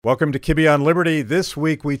Welcome to Kibbe on Liberty. This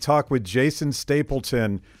week we talk with Jason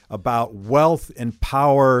Stapleton about wealth and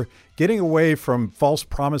power, getting away from false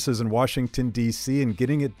promises in Washington, D.C., and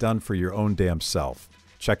getting it done for your own damn self.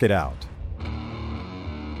 Check it out.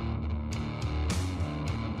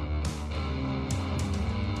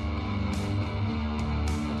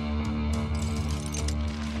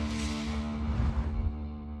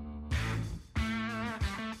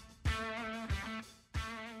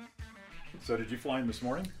 So did you fly in this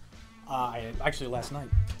morning? Actually, last night.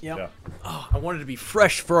 Yep. Yeah. Oh, I wanted to be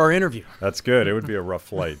fresh for our interview. That's good. It would be a rough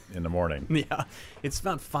flight in the morning. Yeah. It's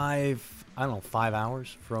about 5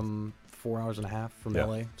 hours from 4 hours and a half from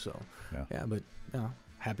LA. So, but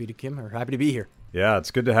happy to be here. Yeah,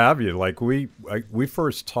 it's good to have you. Like we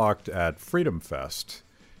first talked at Freedom Fest,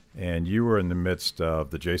 and you were in the midst of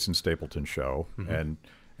the Jason Stapleton show,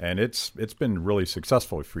 and it's been really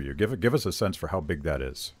successful for you. Give us a sense for how big that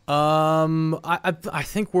is. I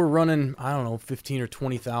think we're running 15 or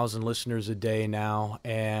 20,000 listeners a day now,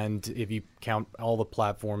 and if you count all the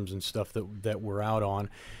platforms and stuff that we're out on,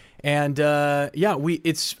 and I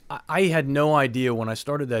had no idea when I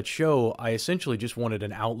started that show. I essentially just wanted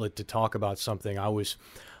an outlet to talk about something.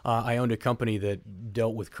 I owned a company that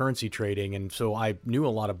dealt with currency trading, and so I knew a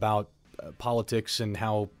lot about politics and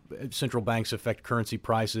how central banks affect currency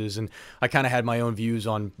prices, and I kind of had my own views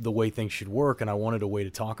on the way things should work, and I wanted a way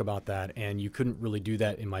to talk about that, and you couldn't really do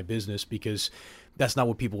that in my business because that's not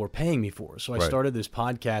what people were paying me for. So I started this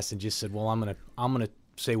podcast and just said, well, I'm gonna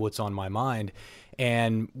say what's on my mind,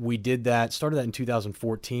 and we did that. Started that in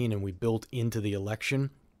 2014, and we built into the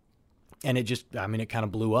election, and it kind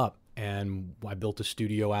of blew up, and I built a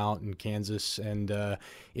studio out in Kansas, and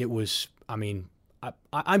it was,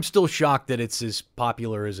 I'm still shocked that it's as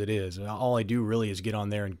popular as it is. All I do really is get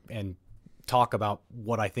on there and talk about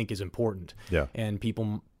what I think is important. Yeah. And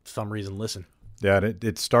people, for some reason, listen. Yeah, and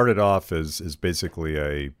it started off as basically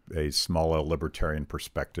a small libertarian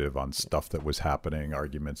perspective on stuff that was happening,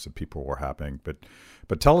 arguments that people were having. But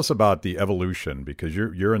tell us about the evolution, because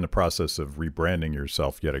you're in the process of rebranding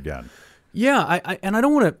yourself yet again. Yeah, I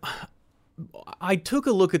don't want to. I took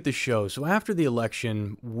a look at the show. So after the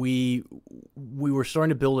election, we were starting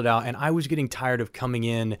to build it out, and I was getting tired of coming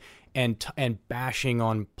in and bashing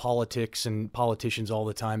on politics and politicians all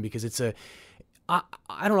the time, because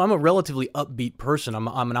I don't know, I'm a relatively upbeat person. I'm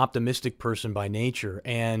an optimistic person by nature,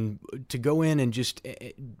 and to go in and just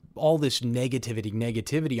all this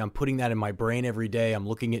negativity, I'm putting that in my brain every day. I'm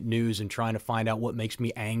looking at news and trying to find out what makes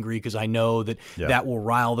me angry, because I know that will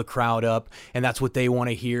rile the crowd up, and that's what they want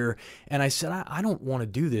to hear. And I said, I don't want to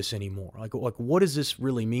do this anymore. Like what does this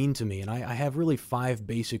really mean to me? And I have really 5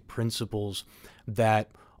 basic principles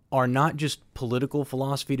that are not just political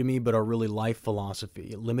philosophy to me, but are really life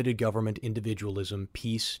philosophy: limited government, individualism,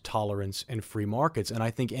 peace, tolerance, and free markets. And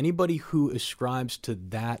I think anybody who ascribes to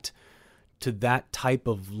that type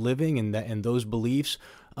of living and those beliefs,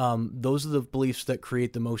 those are the beliefs that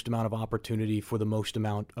create the most amount of opportunity for the most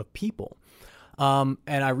amount of people. And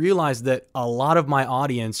I realized that a lot of my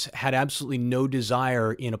audience had absolutely no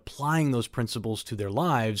desire in applying those principles to their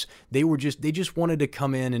lives. They just wanted to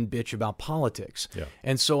come in and bitch about politics. Yeah.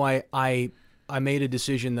 And so I made a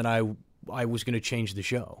decision that I was going to change the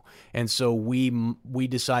show. And so we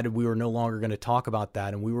decided we were no longer going to talk about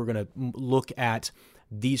that, and we were going to look at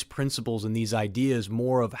these principles and these ideas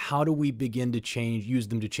more of how do we begin to use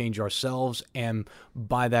them to change ourselves, and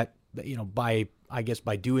by that,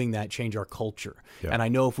 by doing that, change our culture. Yeah. And I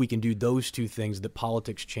know if we can do those two things, that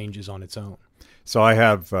politics changes on its own. So I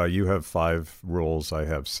have, you have 5 rules, I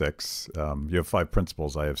have 6. You have 5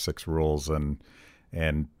 principles, I have 6 rules, and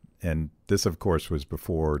this, of course, was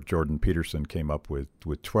before Jordan Peterson came up with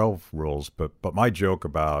 12 rules. But my joke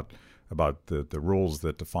about the rules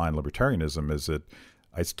that define libertarianism is that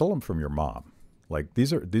I stole them from your mom. Like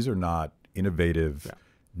these are not innovative,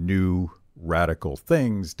 new, radical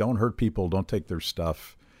things. Don't hurt people. Don't take their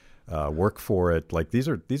stuff. Work for it. Like these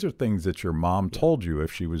are things that your mom told you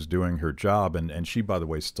if she was doing her job, and she, by the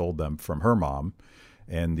way, stole them from her mom.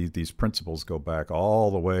 And these principles go back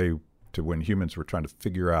all the way to when humans were trying to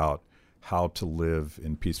figure out how to live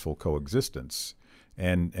in peaceful coexistence.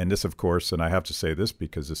 And this, of course, and I have to say this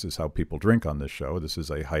because this is how people drink on this show. This is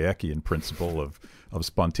a Hayekian principle of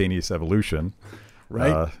spontaneous evolution.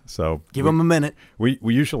 Right. So give them a minute. We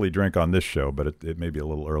usually drink on this show, but it may be a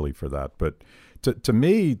little early for that. But to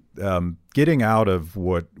me, getting out of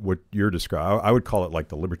what you're describing, I would call it like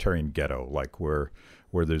the libertarian ghetto, like where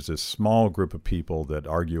there's this small group of people that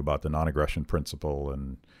argue about the non-aggression principle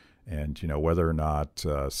and whether or not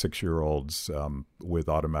 6-year-olds with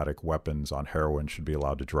automatic weapons on heroin should be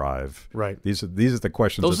allowed to drive. Right. These are the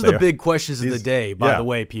questions. Those are the big questions of the day, by the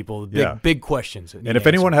way, people. Big questions. And if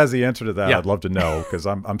anyone has the answer to that, I'd love to know, because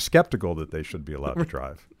I'm skeptical that they should be allowed to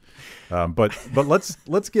drive. But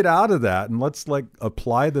let's get out of that, and let's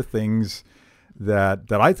apply the things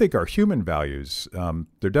that I think are human values.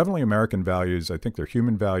 They're definitely American values. I think they're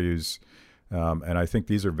human values. And I think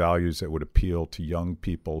these are values that would appeal to young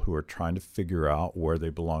people who are trying to figure out where they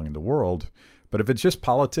belong in the world. But if it's just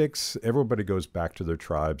politics, everybody goes back to their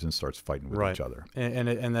tribes and starts fighting with each other.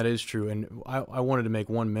 And that is true. And I wanted to make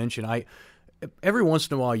one mention. Every once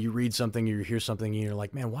in a while you read something or you hear something and you're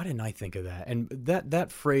like, man, why didn't I think of that? And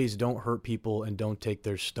that phrase, don't hurt people and don't take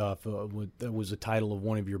their stuff, that was the title of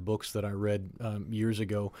one of your books that I read years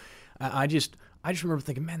ago. I just remember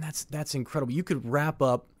thinking, man, that's incredible. You could wrap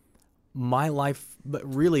up my life, but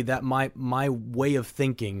really that my way of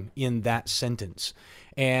thinking in that sentence.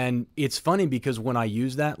 And it's funny because when I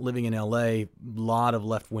use that, living in LA, a lot of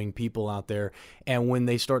left-wing people out there, and when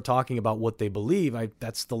they start talking about what they believe,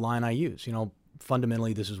 that's the line I use.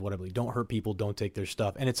 Fundamentally, this is what I believe. Don't hurt people, don't take their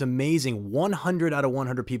stuff. And it's amazing. 100 out of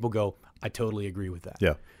 100 people go, I totally agree with that.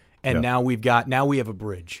 Yeah. And now we have a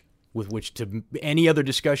bridge with which to any other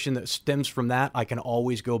discussion that stems from that, I can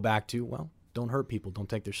always go back to, well, don't hurt people, don't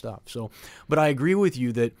take their stuff. So, but I agree with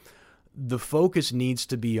you that the focus needs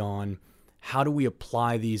to be on how do we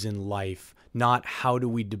apply these in life, not how do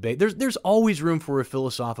we debate. There's always room for a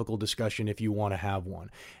philosophical discussion if you want to have one.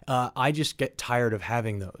 I just get tired of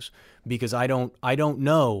having those because I don't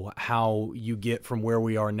know how you get from where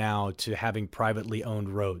we are now to having privately owned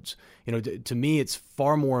roads. To me, it's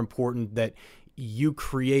far more important that you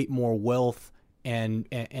create more wealth and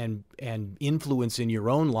influence in your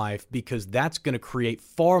own life, because that's going to create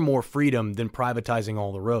far more freedom than privatizing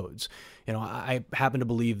all the roads. I happen to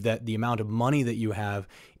believe that the amount of money that you have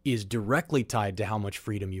is directly tied to how much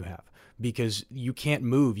freedom you have, because you can't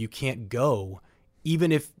move, you can't go,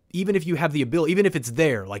 even if you have the ability, even if it's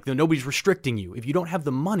there, like nobody's restricting you. If you don't have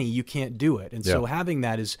the money, you can't do it. And so having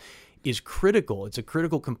that is critical. It's a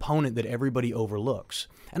critical component that everybody overlooks.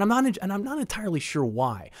 And I'm not entirely sure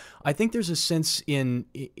why. I think there's a sense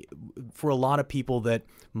for a lot of people that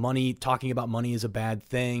talking about money is a bad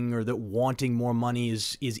thing, or that wanting more money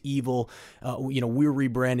is evil. We're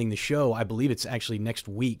rebranding the show. I believe it's actually next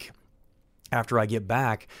week, after I get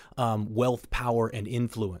back, Wealth, Power, and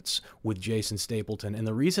Influence with Jason Stapleton. And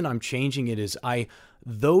the reason I'm changing it is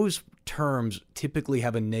those terms typically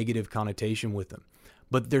have a negative connotation with them.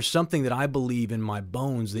 But there's something that I believe in my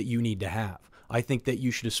bones that you need to have. I think that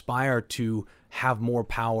you should aspire to have more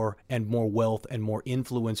power and more wealth and more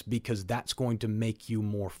influence, because that's going to make you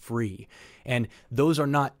more free. And those are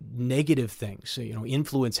not negative things.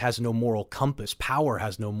 Influence has no moral compass. Power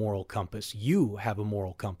has no moral compass. You have a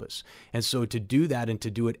moral compass. And so to do that, and to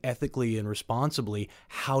do it ethically and responsibly,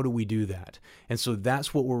 how do we do that? And so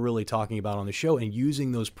that's what we're really talking about on the show, and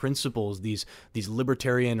using those principles, these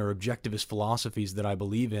libertarian or objectivist philosophies that I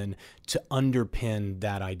believe in, to underpin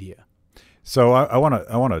that idea. So I want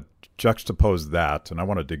to juxtapose that, and I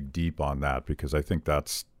want to dig deep on that, because I think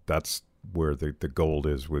that's where the gold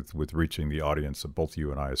is with reaching the audience that both you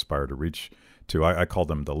and I aspire to reach to. I call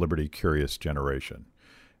them the liberty curious generation,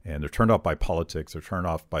 and they're turned off by politics. They're turned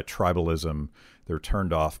off by tribalism. They're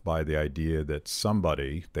turned off by the idea that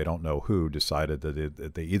somebody, they don't know who, decided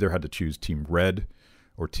that they either had to choose Team Red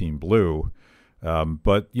or Team Blue.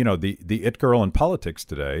 But the it girl in politics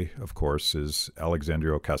today, of course, is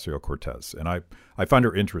Alexandria Ocasio-Cortez, and I find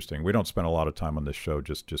her interesting. We don't spend a lot of time on this show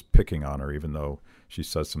just picking on her, even though she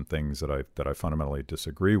says some things that I fundamentally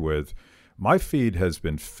disagree with. My feed has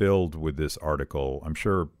been filled with this article. I'm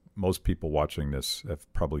sure most people watching this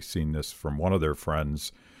have probably seen this from one of their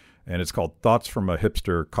friends, and it's called "Thoughts from a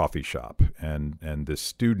Hipster Coffee Shop," and this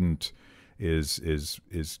student is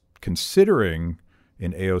considering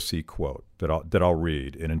an AOC quote that I'll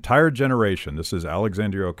read. An entire generation, this is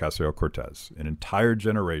Alexandria Ocasio-Cortez, an entire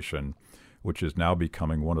generation, which is now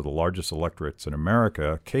becoming one of the largest electorates in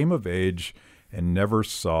America, came of age and never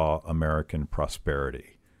saw American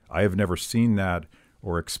prosperity. I have never seen that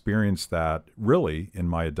or experienced that really in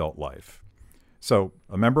my adult life. So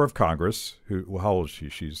a member of Congress, how old is she?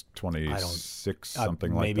 She's 26,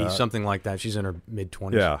 something like that. Maybe something like that. She's in her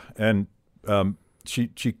mid-20s. Yeah, and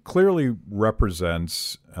She clearly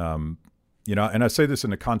represents, and I say this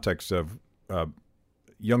in the context of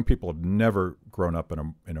young people have never grown up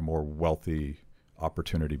in a more wealthy,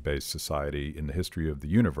 opportunity-based society in the history of the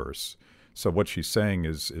universe. So what she's saying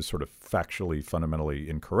is sort of factually, fundamentally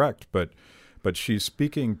incorrect. But but she's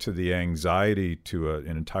speaking to the anxiety to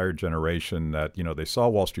an entire generation that, they saw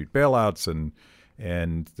Wall Street bailouts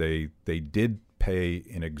and they did pay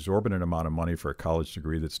an exorbitant amount of money for a college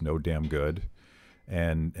degree that's no damn good,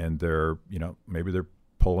 and they're maybe they're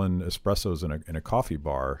pulling espressos in a coffee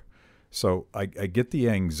bar. So I get the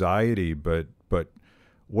anxiety, but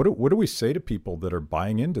what do we say to people that are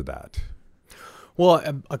buying into that?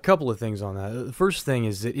 Well, a couple of things on that. The first thing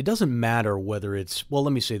is that it doesn't matter whether it's, well,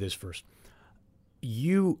 let me say this first.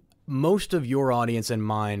 Most of your audience and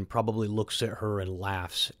mine probably looks at her and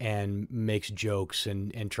laughs and makes jokes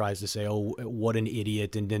and tries to say, oh, what an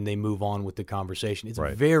idiot, and then they move on with the conversation. It's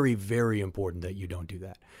right. Very, very important that you don't do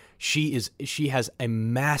that. She has a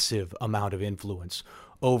massive amount of influence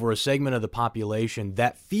over a segment of the population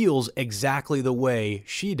that feels exactly the way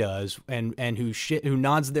she does and who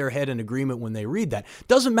nods their head in agreement when they read that.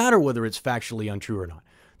 Doesn't matter whether it's factually untrue or not.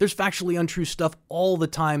 There's factually untrue stuff all the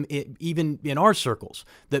time, even in our circles,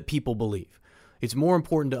 that people believe. It's more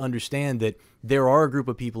important to understand that there are a group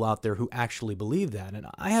of people out there who actually believe that. And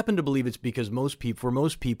I happen to believe it's because for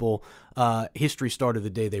most people, history started the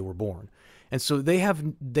day they were born. And so they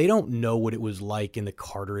don't know what it was like in the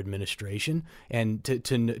Carter administration, and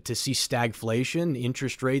to see stagflation,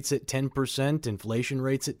 interest rates at 10%, inflation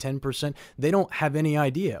rates at 10%. They don't have any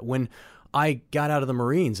idea. When I got out of the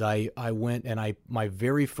Marines, I went and my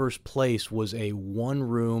very first place was a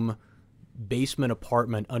one-room basement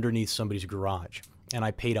apartment underneath somebody's garage. And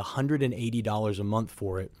I paid $180 a month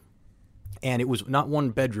for it. And it was not one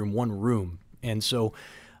bedroom, one room. And so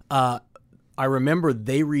I remember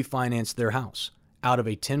they refinanced their house out of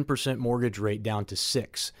a 10% mortgage rate down to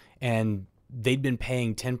 6%. And they'd been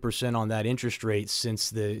paying 10% on that interest rate since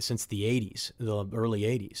the 80s, the early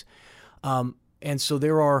 80s. And so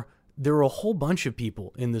there are a whole bunch of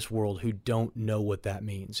people in this world who don't know what that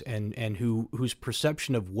means, and whose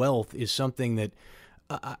perception of wealth is something that,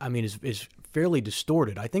 is fairly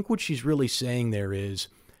distorted. I think what she's really saying there is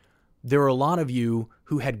there are a lot of you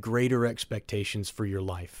who had greater expectations for your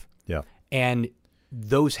life. Yeah. And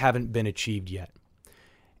those haven't been achieved yet.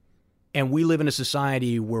 And we live in a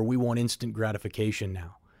society where we want instant gratification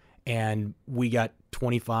now. And we got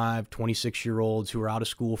 25, 26-year-olds who are out of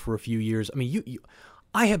school for a few years. I mean,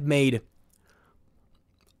 I have made,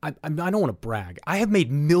 I don't want to brag, I have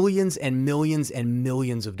made millions and millions and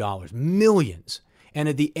millions of dollars. Millions. And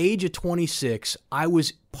at the age of 26, I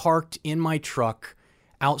was parked in my truck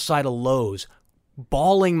outside of Lowe's,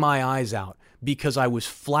 bawling my eyes out because I was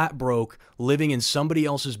flat broke, living in somebody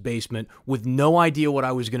else's basement with no idea what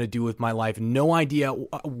I was going to do with my life, no idea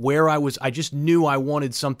where I was. I just knew I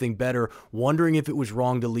wanted something better, wondering if it was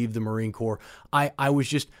wrong to leave the Marine Corps. I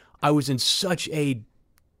was in such a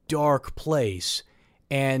dark place.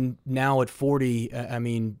 And now at 40,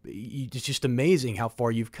 it's just amazing how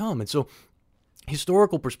far you've come. And so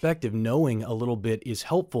historical perspective, knowing a little bit is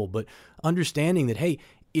helpful, but understanding that, hey,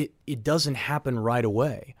 it doesn't happen right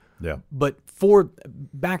away. Yeah. But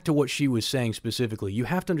back to what she was saying specifically, you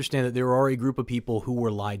have to understand that there are a group of people who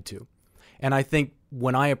were lied to. And I think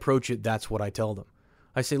when I approach it, that's what I tell them.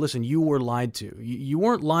 I say, listen, you were lied to. You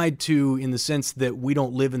weren't lied to in the sense that we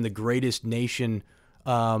don't live in the greatest nation,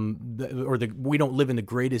 we don't live in the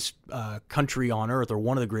greatest country on earth, or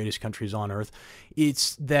one of the greatest countries on earth.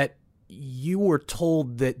 It's that you were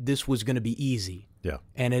told that this was going to be easy. Yeah.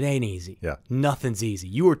 And it ain't easy. Yeah. Nothing's easy.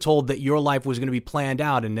 You were told that your life was going to be planned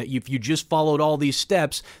out, and that if you just followed all these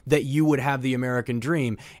steps, that you would have the American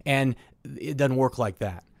dream. And it doesn't work like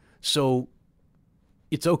that. So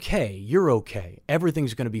it's okay. You're okay.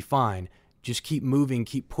 Everything's going to be fine. Just keep moving,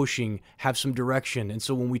 keep pushing, have some direction. And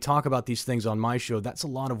so when we talk about these things on my show, that's a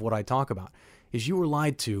lot of what I talk about, is you were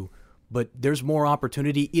lied to, but there's more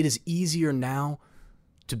opportunity. It is easier now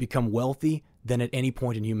to become wealthy than at any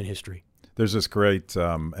point in human history. There's this great,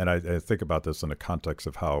 and I think about this in the context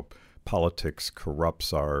of how politics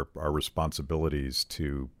corrupts our responsibilities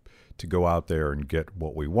to go out there and get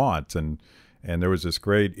what we want. And there was this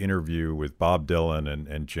great interview with Bob Dylan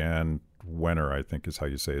and Jan Wenner, I think is how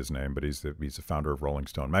you say his name, but he's the founder of Rolling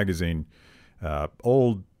Stone magazine,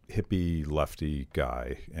 old hippie lefty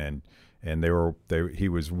guy, and he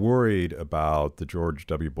was worried about the George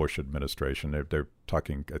W. Bush administration. They're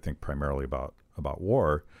talking, I think, primarily about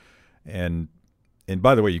war. And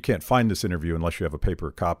by the way, you can't find this interview unless you have a paper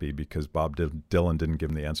copy, because Bob Dylan didn't give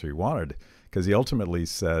him the answer he wanted, because he ultimately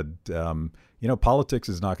said, politics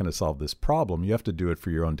is not going to solve this problem. You have to do it for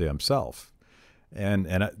your own damn self. And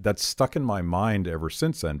that's stuck in my mind ever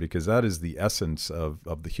since then, because that is the essence of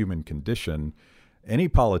the human condition. Any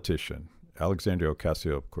politician, Alexandria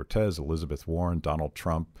Ocasio-Cortez, Elizabeth Warren, Donald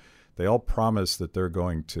Trump, they all promise that they're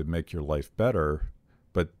going to make your life better,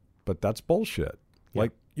 but but that's bullshit. Yeah.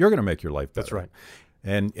 Like, you're going to make your life better. That's right.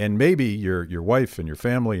 And maybe your wife and your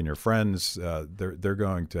family and your friends, they're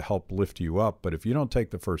going to help lift you up. But if you don't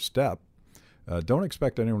take the first step, don't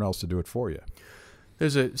expect anyone else to do it for you.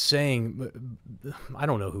 There's a saying, I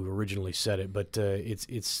don't know who originally said it, but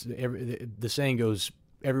the saying goes,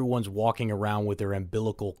 everyone's walking around with their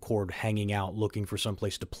umbilical cord hanging out, looking for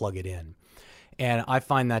someplace to plug it in. And I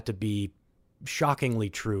find that to be shockingly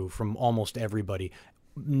true from almost everybody.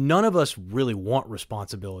 None of us really want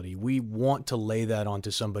responsibility. We want to lay that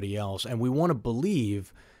onto somebody else, and we want to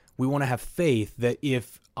believe, we want to have faith that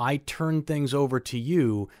if I turn things over to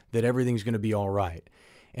you, that everything's going to be all right.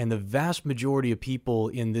 And the vast majority of people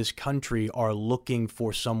in this country are looking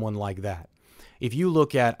for someone like that. If you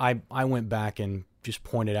look at, I went back and just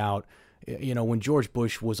pointed out, when George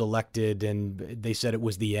Bush was elected and they said it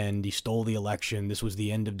was the end, he stole the election, this was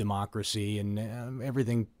the end of democracy and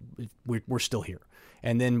everything, we're still here.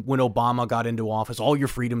 And then when Obama got into office, all your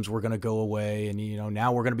freedoms were going to go away. And,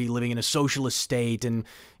 now we're going to be living in a socialist state and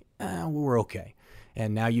we're okay.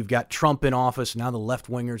 And now you've got Trump in office. Now the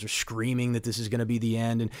left-wingers are screaming that this is going to be the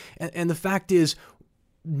end. And the fact is,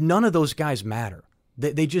 none of those guys matter.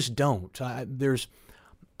 They just don't. I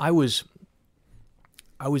was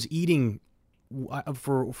eating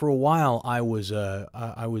for a while. I was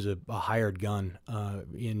a hired gun.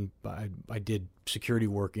 I did security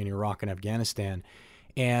work in Iraq and Afghanistan.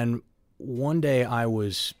 And one day I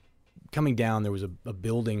was coming down, there was a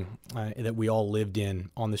building that we all lived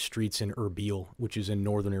in on the streets in Erbil, which is in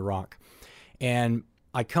northern Iraq. And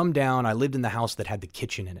I come down, I lived in the house that had the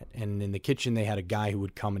kitchen in it. And in the kitchen, they had a guy who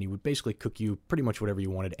would come and he would basically cook you pretty much whatever you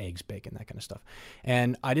wanted, eggs, bacon, that kind of stuff.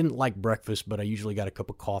 And I didn't like breakfast, but I usually got a cup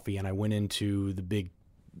of coffee and I went into the big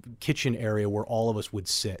kitchen area where all of us would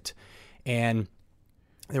sit. And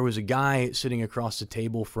there was a guy sitting across the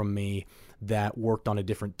table from me that worked on a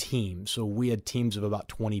different team. So we had teams of about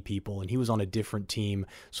 20 people, and he was on a different team.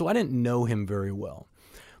 So I didn't know him very well.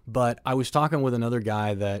 But I was talking with another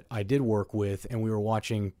guy that I did work with, and we were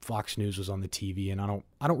watching Fox News was on the TV, and I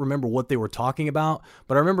don't remember what they were talking about,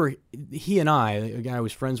 but I remember he and I, a guy I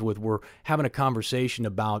was friends with, were having a conversation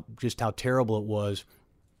about just how terrible it was.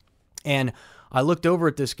 And I looked over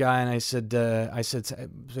at this guy, and I said, so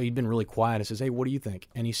he'd been really quiet. I said, "Hey, what do you think?"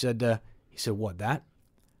 And he said, "What, that?"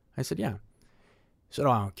 I said, "Yeah." He said,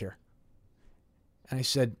 "Oh, I don't care." And I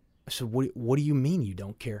said, what do you mean you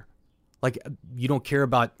don't care? Like, you don't care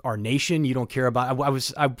about our nation? You don't care about, I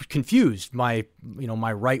was confused. My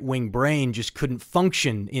right-wing brain just couldn't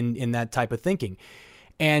function in that type of thinking.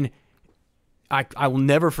 And I will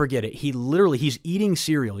never forget it. He's eating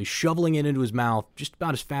cereal. He's shoveling it into his mouth just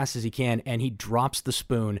about as fast as he can, and he drops the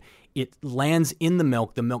spoon. It lands in the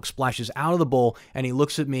milk. The milk splashes out of the bowl, and he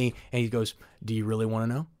looks at me, and he goes, "Do you really want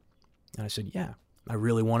to know?" And I said, "Yeah, I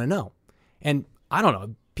really want to know." And I don't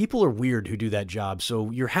know. People are weird who do that job. So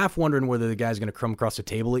you're half wondering whether the guy's going to come across the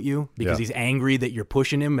table at you because he's angry that you're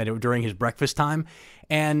pushing him during his breakfast time.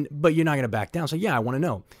 But you're not going to back down. So yeah, I want to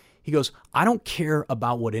know. He goes, "I don't care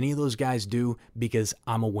about what any of those guys do because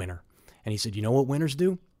I'm a winner." And he said, "You know what winners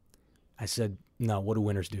do?" I said, "No, what do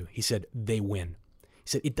winners do?" He said, "They win." He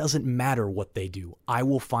said, "It doesn't matter what they do. I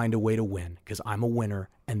will find a way to win because I'm a winner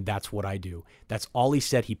and that's what I do." That's all he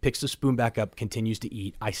said. He picks the spoon back up, continues to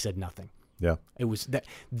eat. I said nothing. Yeah. It was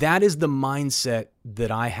that is the mindset that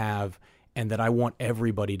I have and that I want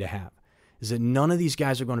everybody to have. Is that none of these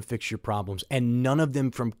guys are going to fix your problems, and none of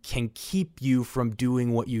them can keep you from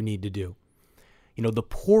doing what you need to do. The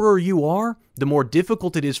poorer you are, the more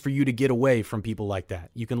difficult it is for you to get away from people like that.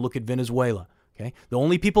 You can look at Venezuela. Okay? The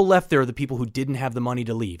only people left there are the people who didn't have the money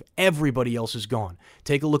to leave. Everybody else is gone.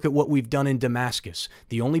 Take a look at what we've done in Damascus.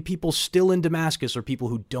 The only people still in Damascus are people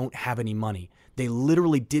who don't have any money. They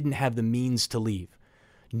literally didn't have the means to leave.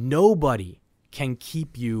 Nobody can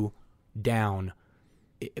keep you down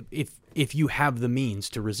if you have the means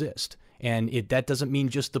to resist. And that doesn't mean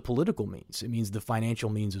just the political means. It means the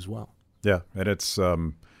financial means as well. Yeah, and it's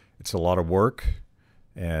a lot of work,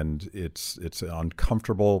 and it's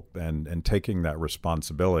uncomfortable, and taking that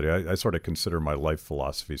responsibility. I sort of consider my life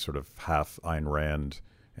philosophy sort of half Ayn Rand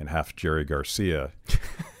and half Jerry Garcia,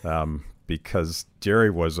 because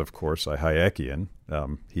Jerry was, of course, a Hayekian.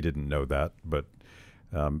 He didn't know that, but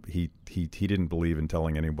he didn't believe in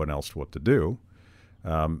telling anyone else what to do.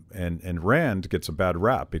 And Rand gets a bad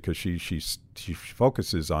rap because she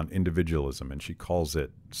focuses on individualism and she calls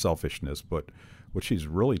it selfishness. But what she's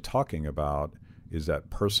really talking about is that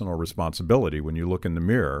personal responsibility when you look in the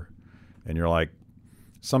mirror and you're like,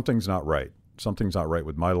 something's not right. Something's not right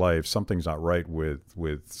with my life. Something's not right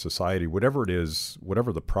with society. Whatever it is,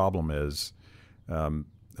 whatever the problem is,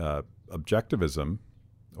 objectivism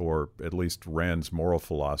or at least Rand's moral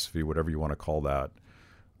philosophy, whatever you want to call that,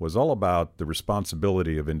 was all about the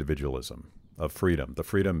responsibility of individualism, of freedom, the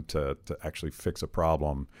freedom to actually fix a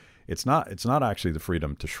problem. It's not actually the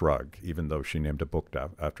freedom to shrug, even though she named a book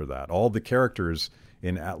after that. All the characters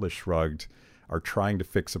in Atlas Shrugged are trying to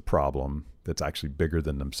fix a problem that's actually bigger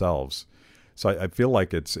than themselves. So I feel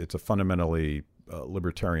like it's a fundamentally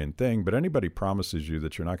libertarian thing, but anybody promises you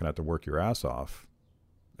that you're not going to have to work your ass off,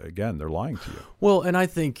 again, they're lying to you. Well, and I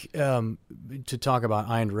think to talk about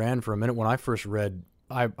Ayn Rand for a minute, when I first read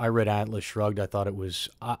I read Atlas Shrugged. I thought it was.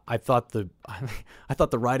 I thought the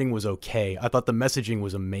writing was okay. I thought the messaging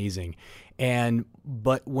was amazing,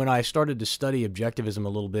 but when I started to study objectivism a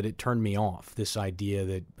little bit, it turned me off. This idea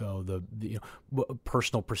that the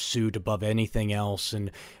personal pursuit above anything else,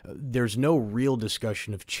 and there's no real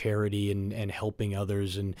discussion of charity and helping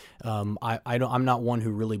others. And I'm not one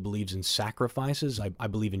who really believes in sacrifices. I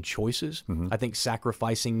believe in choices. Mm-hmm. I think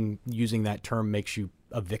sacrificing, using that term, makes you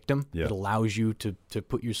a victim. Yeah. It allows you to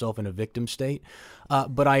put yourself in a victim state.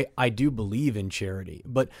 But I do believe in charity.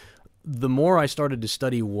 But the more I started to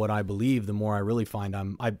study what I believe, the more I really find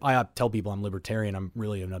I tell people I'm libertarian. I'm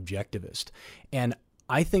really an objectivist. And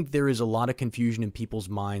I think there is a lot of confusion in people's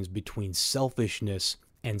minds between selfishness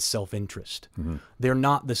and self-interest. Mm-hmm. They're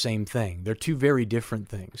not the same thing. They're two very different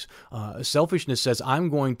things. Selfishness says, I'm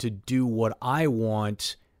going to do what I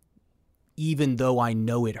want even though I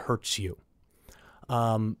know it hurts you.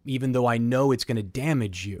 Even though I know it's going to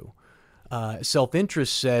damage you.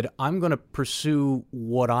 Self-interest said, I'm going to pursue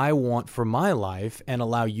what I want for my life and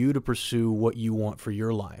allow you to pursue what you want for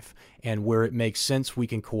your life. And where it makes sense, we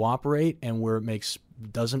can cooperate, and where it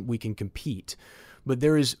doesn't, we can compete. But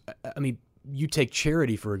there is, you take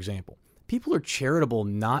charity, for example. People are charitable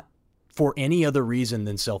not for any other reason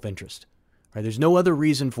than self-interest. Right? There's no other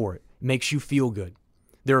reason for it. It makes you feel good.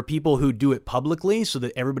 There are people who do it publicly so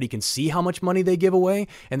that everybody can see how much money they give away,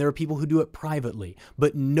 and there are people who do it privately.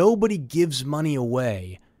 But nobody gives money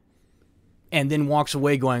away and then walks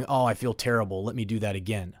away going, oh, I feel terrible. Let me do that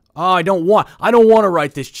again. Oh, I don't want to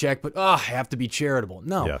write this check, but I have to be charitable.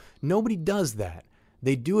 No, Nobody does that.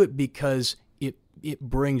 They do it because it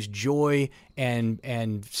brings joy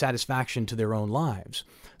and satisfaction to their own lives.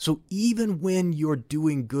 So even when you're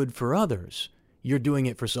doing good for others, you're doing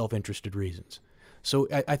it for self-interested reasons. So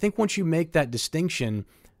I think once you make that distinction,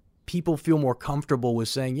 people feel more comfortable with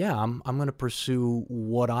saying, yeah, I'm going to pursue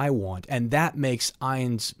what I want. And that makes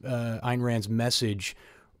Ayn Rand's message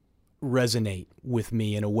resonate with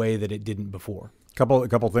me in a way that it didn't before. A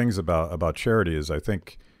couple things about charity is I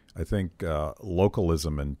think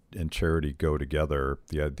localism and charity go together.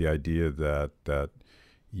 The idea that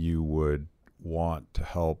you would want to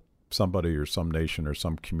help somebody or some nation or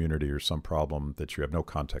some community or some problem that you have no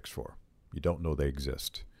context for. You don't know they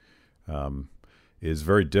exist, is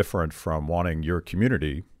very different from wanting your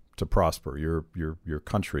community to prosper, your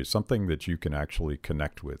country, something that you can actually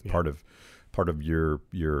connect with, part of your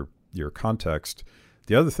context.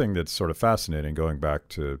 The other thing that's sort of fascinating, going back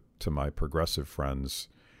to my progressive friends,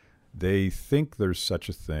 they think there's such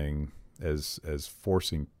a thing as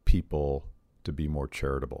forcing people to be more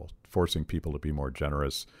charitable, forcing people to be more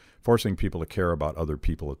generous, forcing people to care about other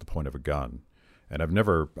people at the point of a gun. And I've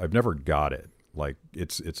never got it. Like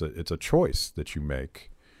it's a choice that you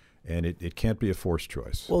make, and it can't be a forced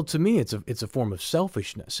choice. Well, to me, it's a form of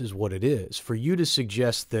selfishness, is what it is. For you to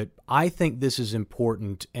suggest that I think this is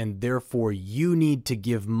important, and therefore you need to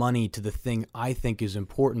give money to the thing I think is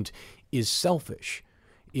important, is selfish.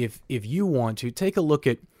 If you want to take a look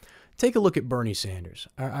at Bernie Sanders,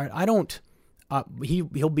 I don't.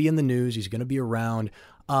 He'll be in the news. He's going to be around.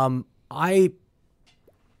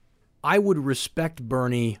 I would respect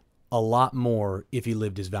Bernie a lot more if he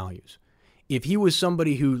lived his values. If he was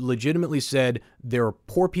somebody who legitimately said, there are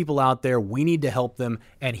poor people out there, we need to help them,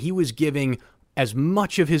 and he was giving as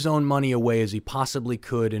much of his own money away as he possibly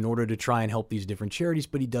could in order to try and help these different charities,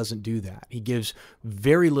 but he doesn't do that. He gives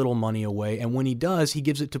very little money away, and when he does, he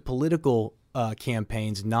gives it to political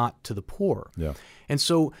campaigns, not to the poor. Yeah. And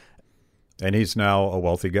so... And he's now a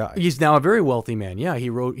wealthy guy. He's now a very wealthy man. Yeah, he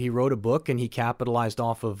wrote a book and he capitalized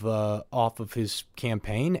off of his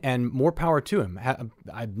campaign, and more power to him. I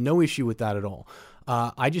have no issue with that at all.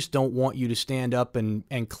 I just don't want you to stand up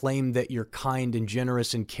and claim that you're kind and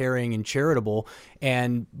generous and caring and charitable,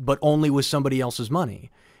 but only with somebody else's money.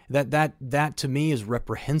 That to me is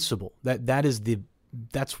reprehensible. That's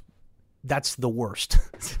the worst.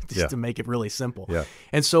 To make it really simple. Yeah.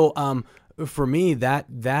 And so for me,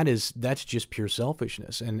 that's just pure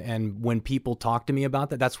selfishness. And when people talk to me about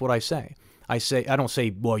that, that's what I say. I don't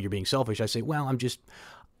say, well, you're being selfish. I say, well,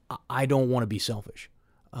 I don't want to be selfish.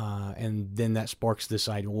 And then that sparks this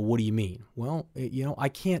idea. Well, what do you mean? Well, I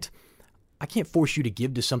can't force you to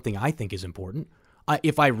give to something I think is important.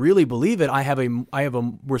 If I really believe it, I have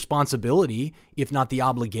a responsibility, if not the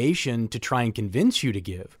obligation, to try and convince you to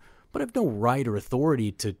give. But I have no right or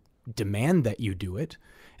authority to demand that you do it.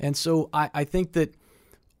 And so I think that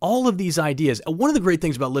all of these ideas, one of the great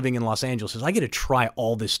things about living in Los Angeles is I get to try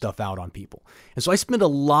all this stuff out on people. And so I spend a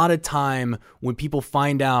lot of time when people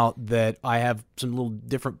find out that I have some little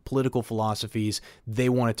different political philosophies, they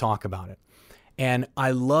want to talk about it. And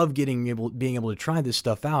I love being able to try this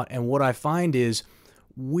stuff out. And what I find is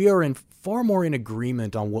we are far more in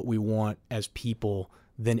agreement on what we want as people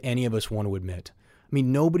than any of us want to admit. I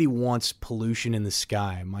mean, nobody wants pollution in the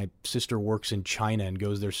sky. My sister works in China and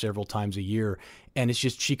goes there several times a year, and it's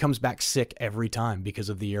just she comes back sick every time because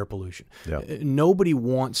of the air pollution. Yeah. Nobody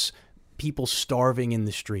wants people starving in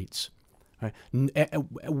the streets. Right?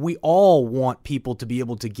 We all want people to be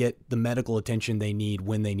able to get the medical attention they need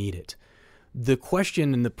when they need it. The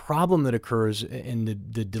question and the problem that occurs and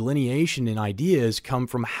the delineation in ideas come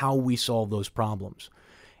from how we solve those problems.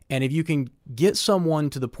 And if you can get someone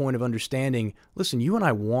to the point of understanding, listen, you and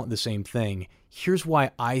I want the same thing. Here's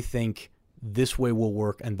why I think this way will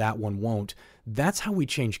work and that one won't. That's how we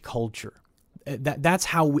change culture. That's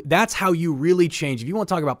how you really change. If you want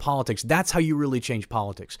to talk about politics, that's how you really change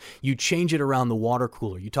politics. You change it around the water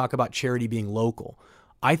cooler. You talk about charity being local.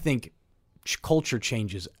 I think culture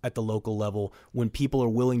changes at the local level when people are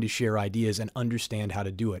willing to share ideas and understand how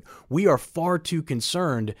to do it. We are far too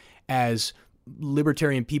concerned as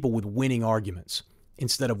libertarian people with winning arguments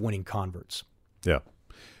instead of winning converts. Yeah.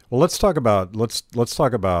 Well, let's talk about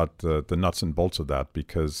the nuts and bolts of that,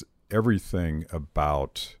 because everything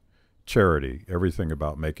about charity, everything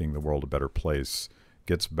about making the world a better place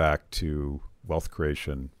gets back to wealth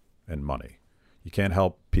creation and money. You can't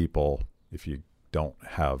help people if you don't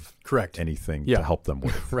have anything to help them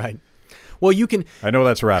with. Right. Well, you can. I know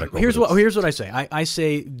that's radical. Here's what I say. I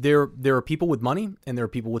say there are people with money and there are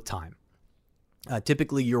people with time.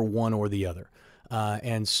 Typically, you're one or the other.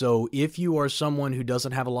 And so if you are someone who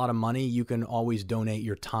doesn't have a lot of money, you can always donate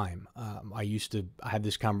your time. I have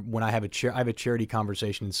this when I have a charity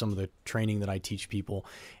conversation in some of the training that I teach people.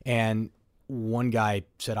 And one guy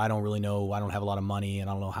said, I don't really know. I don't have a lot of money and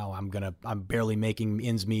I don't know how I'm barely making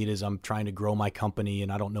ends meet as I'm trying to grow my company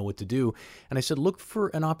and I don't know what to do. And I said, look for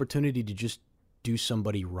an opportunity to just do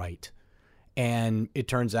somebody right. And it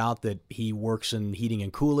turns out that he works in heating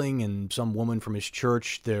and cooling, and some woman from his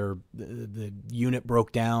church, the unit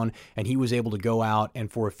broke down, and he was able to go out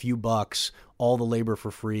and for a few bucks, all the labor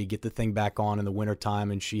for free, get the thing back on in the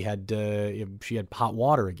wintertime, and she had hot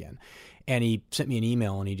water again. And he sent me an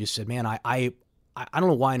email, and he just said, man, I don't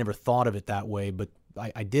know why I never thought of it that way, but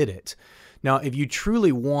I did it. Now, if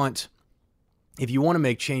you want to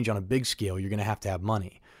make change on a big scale, you're going to have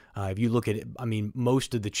money. If you look at it, I mean,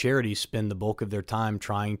 most of the charities spend the bulk of their time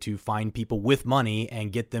trying to find people with money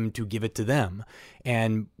and get them to give it to them.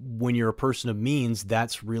 And when you're a person of means,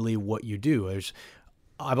 that's really what you do.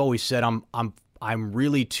 I've always said I'm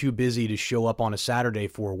really too busy to show up on a Saturday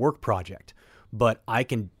for a work project, but I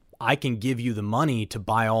can give you the money to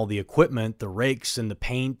buy all the equipment, the rakes and the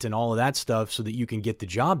paint and all of that stuff so that you can get the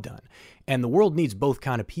job done. And the world needs both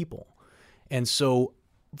kind of people. And so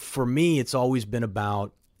for me, it's always been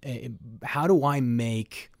about, how do I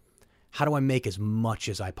make as much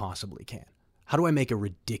as I possibly can? How do I make a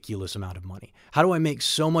ridiculous amount of money? How do I make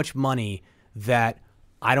so much money that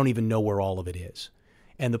I don't even know where all of it is?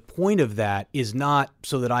 And the point of that is not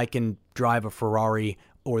so that I can drive a Ferrari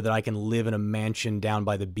or that I can live in a mansion down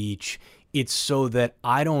by the beach. It's so that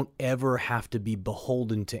I don't ever have to be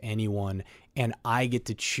beholden to anyone and I get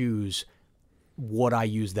to choose what I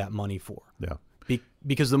use that money for. Yeah.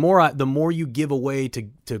 Because the more you give away to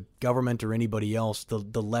government or anybody else,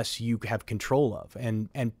 the less you have control of. And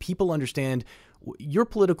people understand, your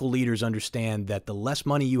political leaders understand that the less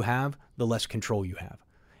money you have, the less control you have.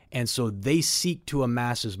 And so they seek to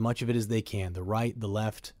amass as much of it as they can, the right, the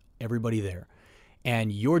left, everybody there.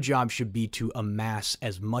 And your job should be to amass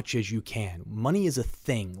as much as you can. Money is a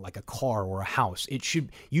thing, like a car or a house.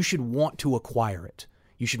 You should want to acquire it.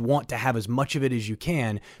 You should want to have as much of it as you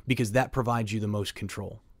can because that provides you the most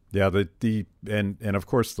control. Yeah, and of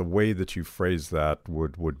course the way that you phrase that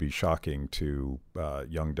would be shocking to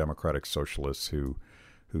young democratic socialists who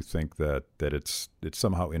think that it's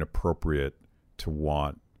somehow inappropriate to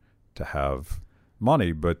want to have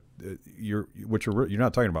money, but you're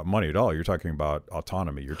not talking about money at all. You're talking about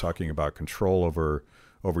autonomy. You're talking about control over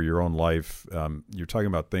your own life. You're talking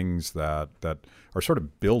about things that are sort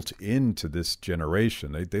of built into this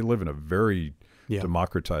generation. They live in a very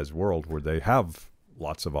democratized world where they have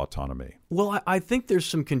lots of autonomy. Well, I think there's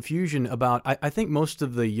some confusion about, I think most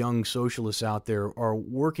of the young socialists out there are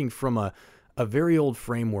working from a very old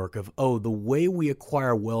framework of, the way we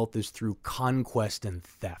acquire wealth is through conquest and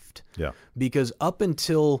theft. Yeah. Because up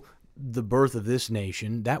until the birth of this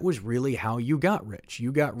nation, that was really how you got rich.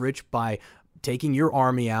 You got rich by taking your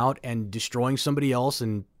army out and destroying somebody else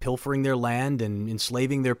and pilfering their land and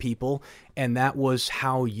enslaving their people. And that was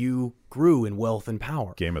how you grew in wealth and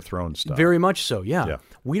power. Game of Thrones stuff. Very much so, yeah.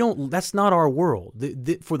 That's not our world.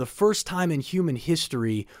 For the first time in human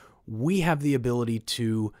history, we have the ability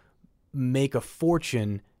to make a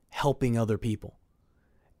fortune helping other people.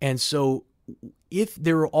 And so if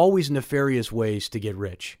there are always nefarious ways to get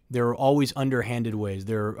rich, there are always underhanded ways.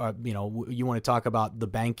 There are, you want to talk about the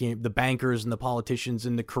bankers and the politicians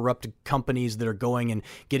and the corrupt companies that are going and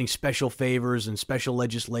getting special favors and special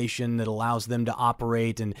legislation that allows them to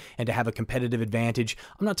operate and to have a competitive advantage.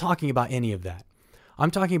 I'm not talking about any of that. I'm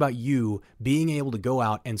talking about you being able to go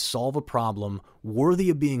out and solve a problem worthy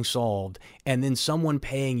of being solved, and then someone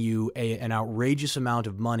paying you an outrageous amount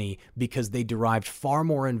of money because they derived far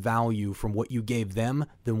more in value from what you gave them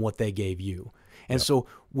than what they gave you. And so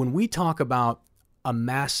when we talk about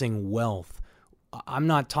amassing wealth, I'm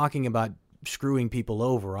not talking about screwing people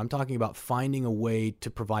over. I'm talking about finding a way to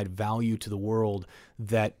provide value to the world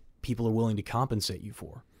that people are willing to compensate you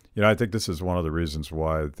for. I think this is one of the reasons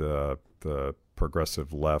why the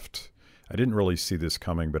progressive left, I didn't really see this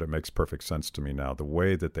coming, but it makes perfect sense to me now. The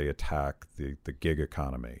way that they attack the gig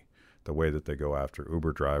economy, the way that they go after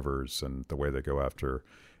Uber drivers and the way they go after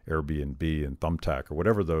Airbnb and Thumbtack or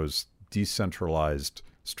whatever those decentralized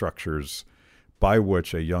structures by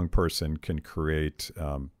which a young person can create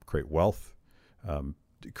wealth,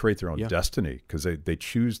 create their own destiny, because they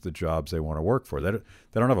choose the jobs they want to work for. They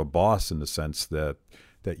don't have a boss in the sense that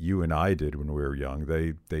you and I did when we were young.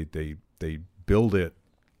 They build it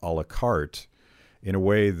a la carte in a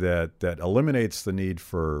way that eliminates the need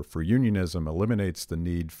for unionism, eliminates the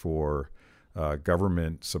need for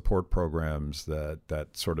government support programs that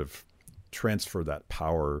sort of transfer that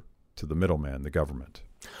power to the middleman, the government.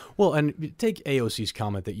 Well, and take AOC's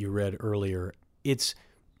comment that you read earlier. It's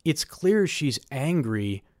clear she's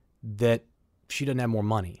angry that she doesn't have more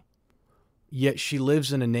money. Yet she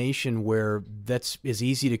lives in a nation where that's as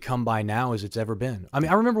easy to come by now as it's ever been. I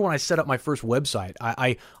mean, I remember when I set up my first website,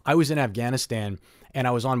 I was in Afghanistan and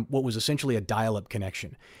I was on what was essentially a dial-up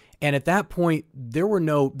connection. And at that point, there were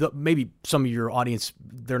maybe some of your audience,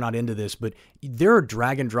 they're not into this, but there are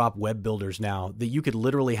drag and drop web builders now that you could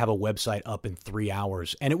literally have a website up in 3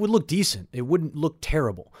 hours and it would look decent. It wouldn't look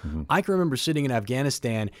terrible. Mm-hmm. I can remember sitting in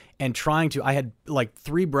Afghanistan and I had like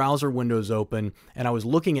 3 browser windows open and I was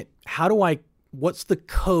looking at what's the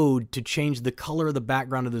code to change the color of the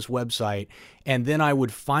background of this website? And then I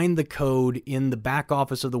would find the code in the back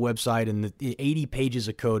office of the website and the 80 pages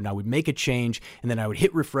of code, and I would make a change, and then I would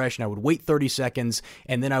hit refresh, and I would wait 30 seconds,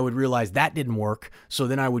 and then I would realize that didn't work. So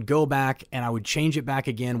then I would go back, and I would change it back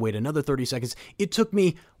again, wait another 30 seconds. It took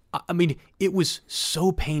me, it was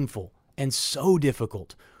so painful and so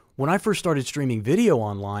difficult. When I first started streaming video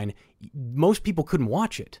online, most people couldn't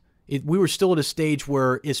watch it. We were still at a stage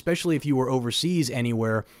where, especially if you were overseas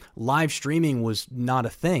anywhere, live streaming was not a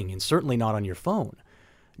thing, and certainly not on your phone.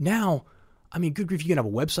 Now, good grief, you can have a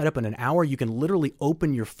website up in an hour. You can literally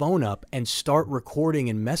open your phone up and start recording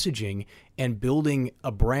and messaging and building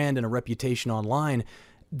a brand and a reputation online.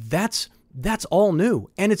 That's all new,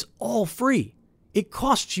 and it's all free. It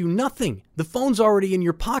costs you nothing. The phone's already in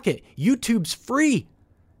your pocket. YouTube's free.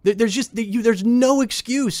 There's no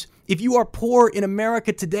excuse. If you are poor in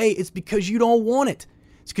America today, it's because you don't want it.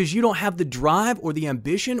 It's because you don't have the drive or the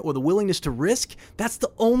ambition or the willingness to risk. That's the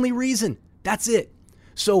only reason. That's it.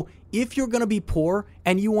 So if you're going to be poor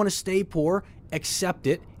and you want to stay poor, accept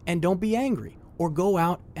it and don't be angry, or go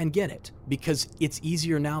out and get it, because it's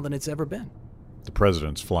easier now than it's ever been. The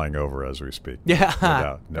president's flying over as we speak. Yeah, no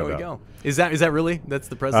doubt. There we go. Is that really? That's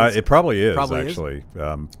the president? It probably is, actually.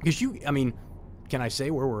 Because can I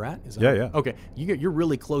say where we're at? Yeah. Okay, you're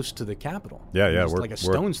really close to the Capitol. Yeah. We're like a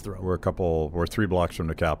stone's throw. We're 3 blocks from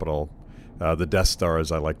the Capitol, the Death Star,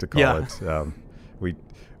 as I like to call it.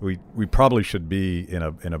 We probably should be in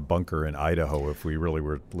a bunker in Idaho if we really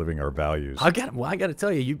were living our values. I got to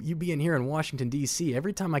tell you, you being here in Washington D.C.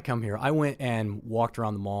 Every time I come here, I went and walked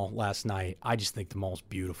around the mall last night. I just think the mall's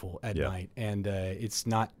beautiful at night, and it's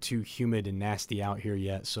not too humid and nasty out here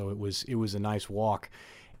yet, so it was a nice walk,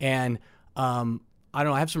 and. I don't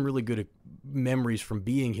know. I have some really good memories from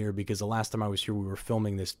being here, because the last time I was here, we were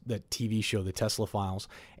filming that TV show, The Tesla Files,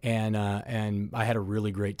 and I had a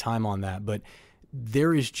really great time on that. But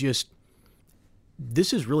there is just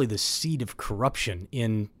this is really the seed of corruption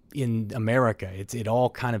in America. It all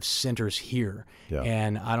kind of centers here. Yeah.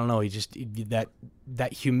 And I don't know,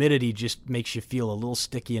 that humidity just makes you feel a little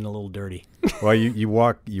sticky and a little dirty. Well, you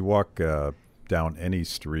walk down any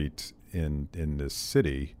street in this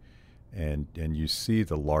city, and you see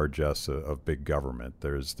the largesse of big government.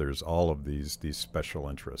 There's all of these special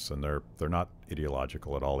interests, and they're not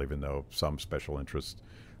ideological at all, even though some special interests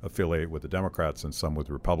affiliate with the Democrats and some with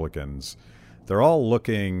Republicans. They're all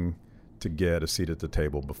looking to get a seat at the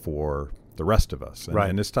table before the rest of us. Right.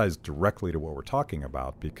 And this ties directly to what we're talking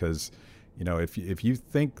about, because if you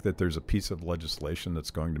think that there's a piece of legislation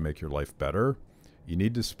that's going to make your life better, you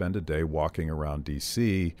need to spend a day walking around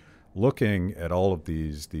D.C. looking at all of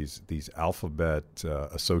these alphabet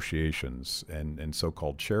associations and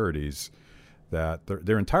so-called charities that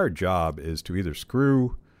their entire job is to either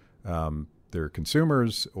screw their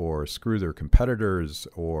consumers or screw their competitors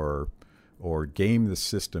or game the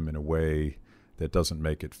system in a way that doesn't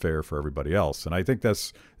make it fair for everybody else. And I think I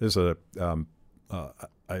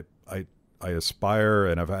aspire,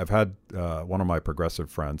 and I've had one of my progressive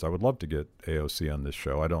friends. I would love to get AOC on this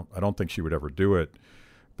show. I don't think she would ever do it,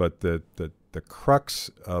 but the crux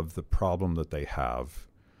of the problem that they have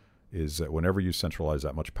is that whenever you centralize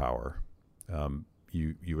that much power,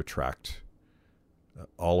 you attract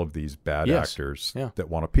all of these bad actors that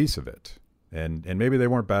want a piece of it. And maybe they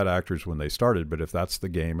weren't bad actors when they started, but if that's the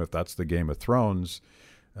Game of Thrones,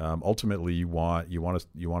 ultimately you want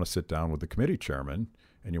to sit down with the committee chairman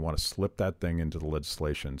and you want to slip that thing into the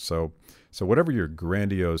legislation. So whatever your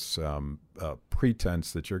grandiose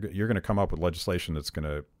pretense that you're going to come up with legislation that's going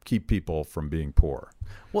to keep people from being poor.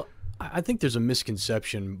 Well, I think there's a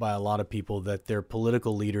misconception by a lot of people that their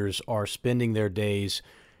political leaders are spending their days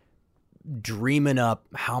dreaming up,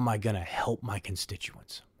 how am I going to help my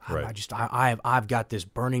constituents? Right. I've got this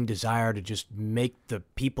burning desire to just make the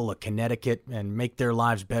people of Connecticut and make their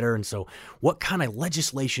lives better. And so what kind of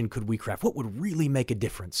legislation could we craft? What would really make a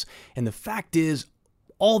difference? And the fact is,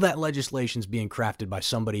 all that legislation is being crafted by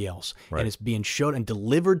somebody else. Right. And it's being showed and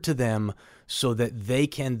delivered to them so that they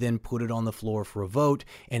can then put it on the floor for a vote.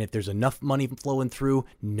 And if there's enough money flowing through,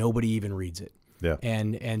 nobody even reads it. Yeah.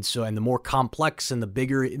 And the more complex and the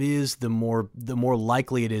bigger it is, the more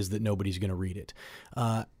likely it is that nobody's going to read it.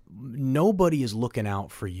 Nobody is looking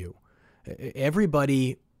out for you.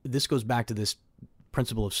 Everybody, this goes back to this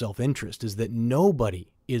principle of self-interest, is that nobody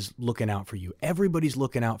is looking out for you. Everybody's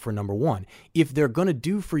looking out for number one. If they're going to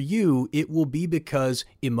do for you, it will be because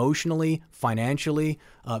emotionally, financially,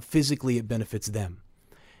 physically, it benefits them.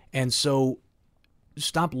 And so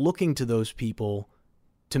stop looking to those people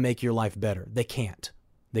to make your life better. They can't.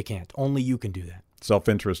 Only you can do that.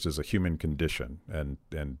 Self-interest is a human condition, and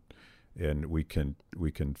we can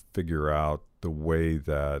figure out the way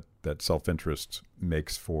that self-interest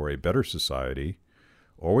makes for a better society,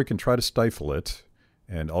 or we can try to stifle it,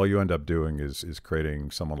 and all you end up doing is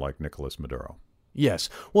creating someone like Nicolas Maduro. Yes.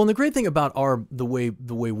 Well, and the great thing about the way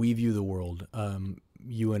we view the world,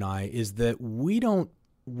 you and I, is that we don't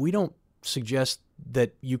suggest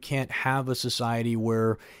that you can't have a society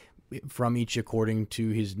where from each according to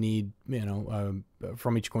his need,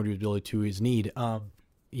 from each according to his ability to his need. I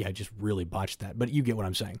just really botched that, but you get what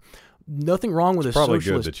I'm saying. Nothing wrong with it's a probably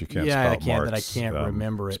socialist. Good that you can't that I can't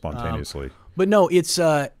remember it spontaneously. But no, it's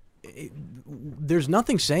there's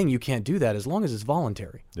nothing saying you can't do that as long as it's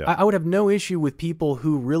voluntary. Yeah. I would have no issue with people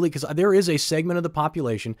who really, because there is a segment of the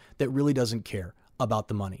population that really doesn't care about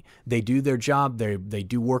the money. They do their job, they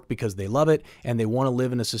do work because they love it, and they want to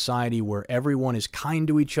live in a society where everyone is kind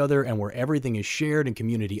to each other and where everything is shared and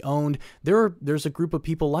community owned. There's a group of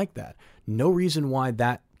people like that. No reason why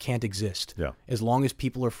that can't exist, as long as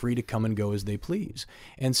people are free to come and go as they please.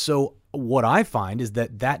 And so what I find is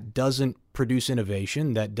that doesn't produce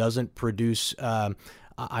innovation, that doesn't produce, it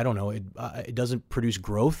doesn't produce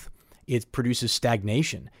growth. It produces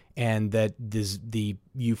stagnation, and that the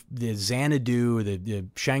Xanadu, the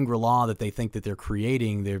Shangri-La that they think that they're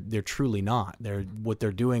creating, they're truly not. What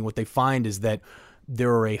they find is that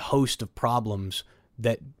there are a host of problems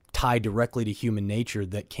that tie directly to human nature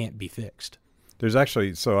that can't be fixed. There's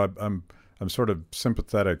actually, so I'm sort of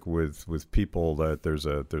sympathetic with people that there's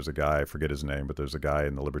a guy, I forget his name, but there's a guy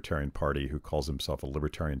in the Libertarian Party who calls himself a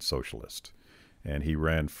libertarian socialist, and he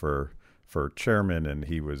ran for chairman, and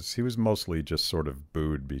he was mostly just sort of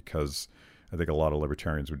booed because I think a lot of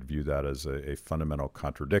libertarians would view that as a fundamental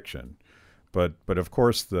contradiction. But of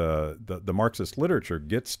course the Marxist literature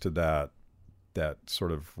gets to that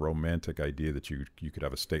sort of romantic idea that you could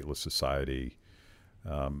have a stateless society,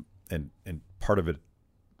 and part of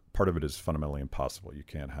it is fundamentally impossible. You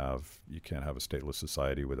can't have a stateless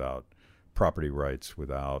society without property rights,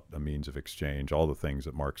 without a means of exchange, all the things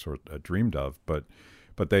that Marx sort of dreamed of. But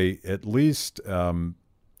they at least,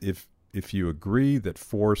 if you agree that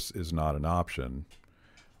force is not an option,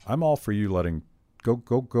 I'm all for you letting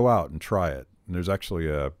go out and try it. And there's actually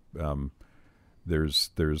there's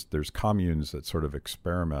communes that sort of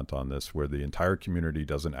experiment on this, where the entire community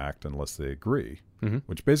doesn't act unless they agree,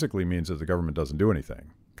 which basically means that the government doesn't do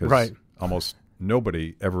anything, because almost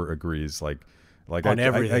nobody ever agrees. Like on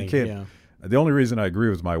everything. I can't. The only reason I agree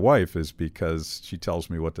with my wife is because she tells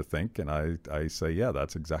me what to think, and I say, yeah,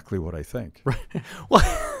 that's exactly what I think. Right. Well,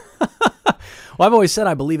 I've always said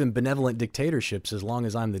I believe in benevolent dictatorships as long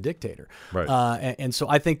as I'm the dictator. Right. And so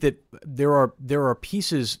I think that there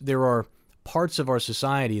are parts of our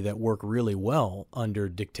society that work really well under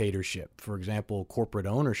dictatorship. For example, corporate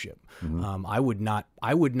ownership. I would not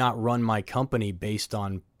run my company based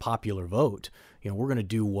on popular vote. We're going to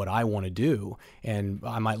do what I want to do, and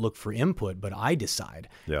I might look for input, but I decide.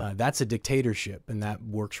 Yeah. That's a dictatorship, and that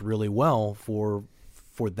works really well for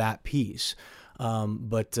that piece.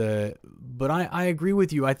 But I agree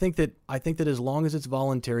with you. I think that as long as it's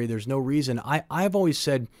voluntary, there's no reason. I've always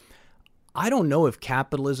said, I don't know if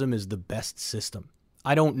capitalism is the best system.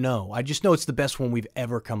 I don't know. I just know it's the best one we've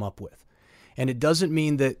ever come up with. And it doesn't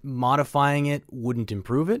mean that modifying it wouldn't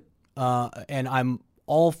improve it. And I'm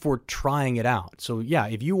all for trying it out. So yeah,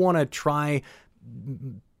 if you want to try,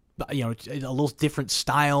 a little different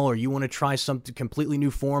style, or you want to try something completely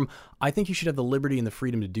new form, I think you should have the liberty and the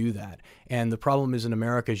freedom to do that. And the problem is in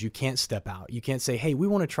America is you can't step out. You can't say, hey, we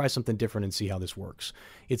want to try something different and see how this works.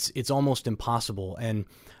 It's almost impossible. And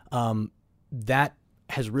that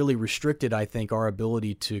has really restricted, I think, our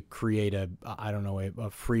ability to create a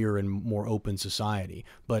freer and more open society.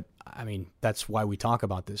 But I mean, that's why we talk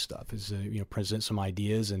about this stuff, is present some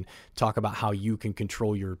ideas and talk about how you can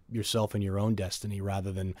control yourself and your own destiny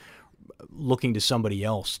rather than looking to somebody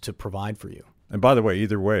else to provide for you. And by the way,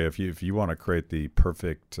 either way, if you want to create the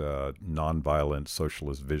perfect nonviolent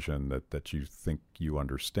socialist vision that you think you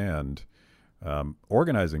understand,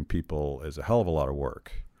 organizing people is a hell of a lot of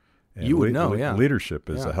work. And you would know, yeah. Leadership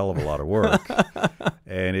is a hell of a lot of work,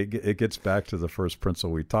 and it gets back to the first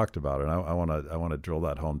principle we talked about. And I want to drill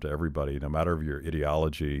that home to everybody, no matter your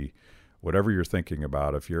ideology, whatever you're thinking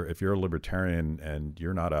about. If you're a libertarian and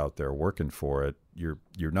you're not out there working for it,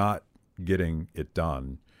 you're not getting it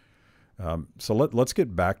done. So let's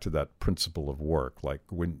get back to that principle of work. Like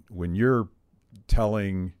when you're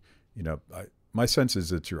telling, my sense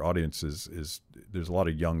is that your audience is there's a lot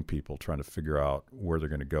of young people trying to figure out where they're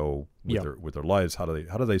going to go with their lives. How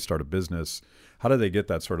do they start a business? How do they get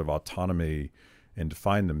that sort of autonomy and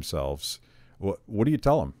define themselves? What do you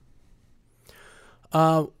tell them?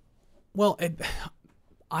 Well,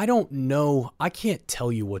 I don't know. I can't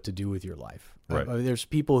tell you what to do with your life. Right. There's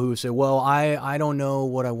people who say, well, I don't know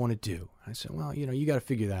what I want to do. I said, well, you got to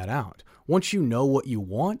figure that out. Once you know what you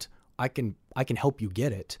want, I can help you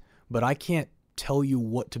get it, but I can't tell you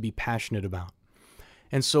what to be passionate about.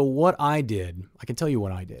 And so what I did, I can tell you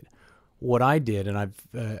what I did. What I did, and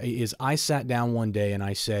I sat down one day and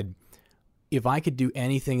I said, if I could do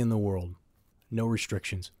anything in the world, no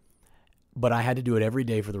restrictions, but I had to do it every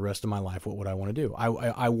day for the rest of my life, what would I want to do?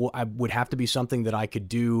 I would have to be something that I could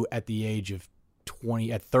do at the age of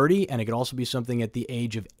 30, and it could also be something at the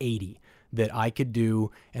age of 80 that I could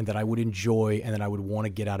do and that I would enjoy and that I would want to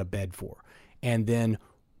get out of bed for. And then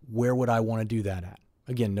where would I want to do that at?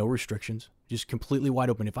 Again, no restrictions, just completely wide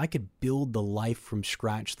open. If I could build the life from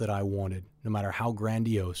scratch that I wanted, no matter how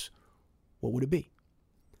grandiose, what would it be?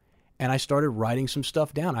 And I started writing some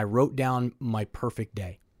stuff down. I wrote down my perfect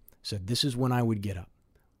day. Said, this is when I would get up,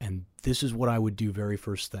 and this is what I would do very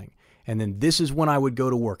first thing. And then this is when I would go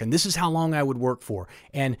to work, and this is how long I would work for.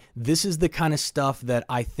 And this is the kind of stuff that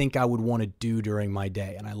I think I would want to do during my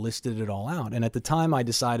day. And I listed it all out. And at the time, I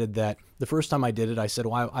decided that the first time I did it, I said,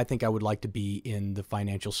 well, I think I would like to be in the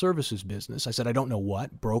financial services business. I said, I don't know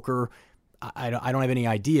what, broker, I don't have any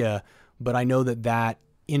idea, but I know that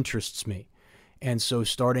interests me. And so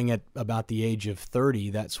starting at about the age of 30,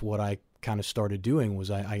 that's what I kind of started doing.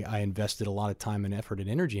 Was I invested a lot of time and effort and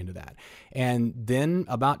energy into that. And then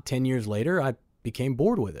about 10 years later, I became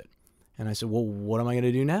bored with it. And I said, well, what am I going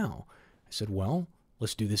to do now? I said, well,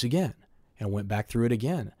 let's do this again. And I went back through it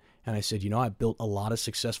again. And I said, I built a lot of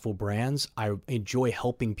successful brands. I enjoy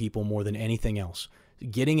helping people more than anything else.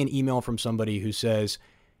 Getting an email from somebody who says,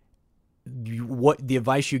 what the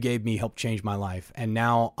advice you gave me helped change my life, and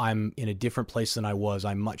now I'm in a different place than I was.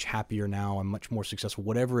 I'm much happier now. I'm much more successful.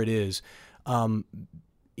 Whatever it is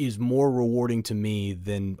more rewarding to me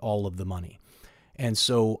than all of the money. And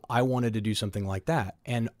so I wanted to do something like that.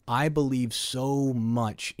 And I believe so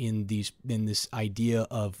much in this idea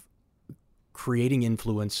of creating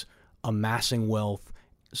influence, amassing wealth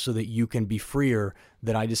so that you can be freer,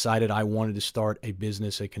 that I decided I wanted to start a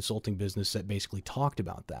business, a consulting business that basically talked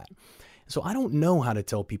about that. So I don't know how to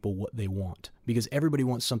tell people what they want because everybody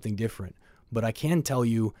wants something different. But I can tell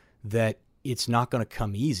you that it's not going to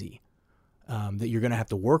come easy, that you're going to have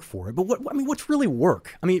to work for it. But what's really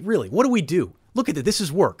work? I mean, really, what do we do? Look at it. This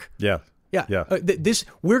is work. Yeah. Yeah.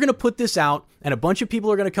 We're going to put this out, and a bunch of people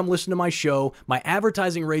are going to come listen to my show. My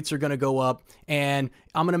advertising rates are going to go up, and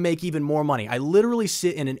I'm going to make even more money. I literally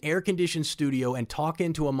sit in an air-conditioned studio and talk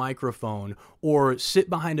into a microphone or sit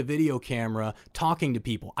behind a video camera talking to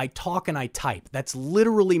people. I talk and I type. That's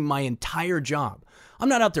literally my entire job. I'm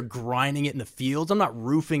not out there grinding it in the fields. I'm not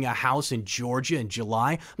roofing a house in Georgia in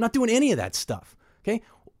July. I'm not doing any of that stuff. Okay?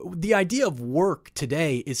 The idea of work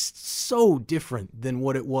today is so different than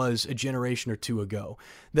what it was a generation or two ago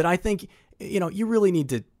that I think, you really need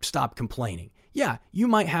to stop complaining. Yeah, you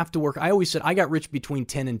might have to work. I always said I got rich between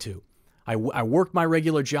 10 and 2. I worked my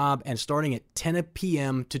regular job, and starting at 10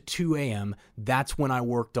 p.m. to 2 a.m., that's when I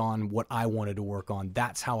worked on what I wanted to work on.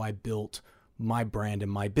 That's how I built my brand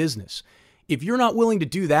and my business. If you're not willing to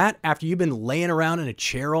do that after you've been laying around in a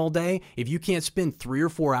chair all day, if you can't spend 3 or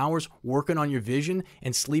 4 hours working on your vision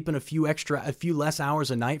and sleeping a few less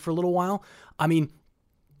hours a night for a little while,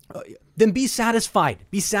 then be satisfied.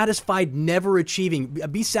 Be satisfied never achieving.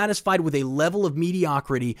 Be satisfied with a level of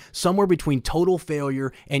mediocrity somewhere between total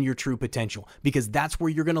failure and your true potential, because that's where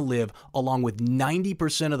you're going to live along with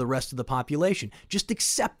 90% of the rest of the population. Just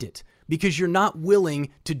accept it because you're not willing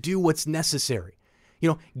to do what's necessary.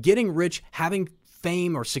 Getting rich, having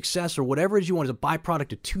fame or success or whatever it is you want is a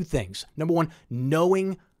byproduct of 2 things. Number 1,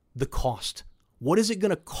 knowing the cost. What is it going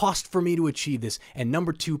to cost for me to achieve this? And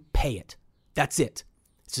number 2, pay it. That's it.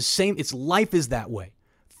 It's the same. Life is that way.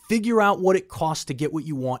 Figure out what it costs to get what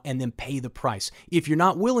you want and then pay the price. If you're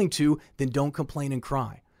not willing to, then don't complain and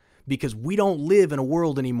cry, because we don't live in a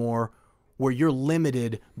world anymore where you're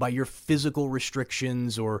limited by your physical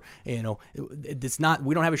restrictions or, we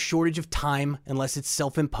don't have a shortage of time unless it's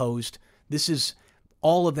self-imposed.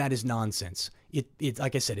 All of that is nonsense. It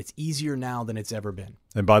like I said, it's easier now than it's ever been.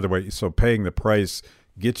 And by the way, so paying the price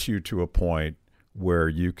gets you to a point where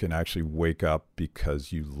you can actually wake up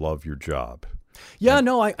because you love your job. Yeah,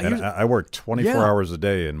 I work 24 hours a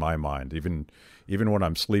day in my mind. Even when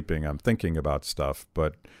I'm sleeping, I'm thinking about stuff,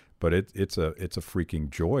 but it's a freaking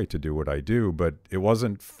joy to do what I do. But it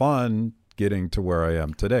wasn't fun getting to where I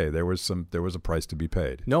am today. There was a price to be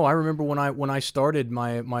paid. No, I remember when I started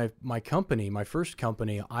my company, my first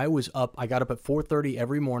company, I got up at 4:30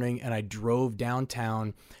 every morning and I drove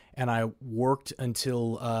downtown and I worked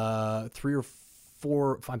until 3 or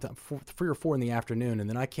 4 in the afternoon, and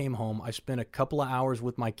then I came home. I spent a couple of hours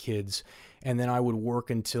with my kids, and then I would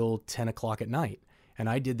work until 10 o'clock at night. And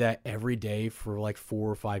I did that every day for like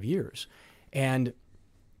 4 or 5 years. And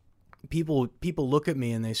people look at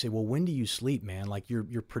me and they say, well, when do you sleep, man? Like your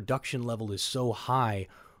production level is so high.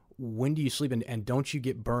 When do you sleep? And don't you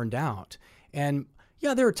get burned out? And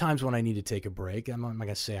yeah, there are times when I need to take a break. I'm not going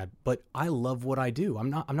to say but I love what I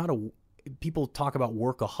do. People talk about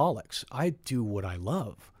workaholics. I do what I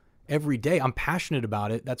love every day. I'm passionate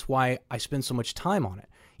about it. That's why I spend so much time on it.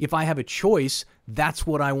 If I have a choice, that's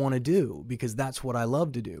what I want to do because that's what I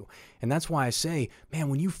love to do. And that's why I say, man,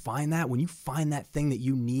 when you find that thing that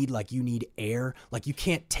you need, like you need air, like you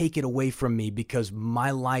can't take it away from me because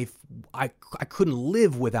my life, I couldn't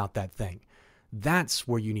live without that thing. That's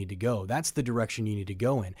where you need to go. That's the direction you need to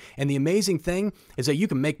go in. And the amazing thing is that you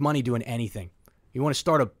can make money doing anything. You want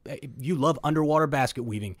to you love underwater basket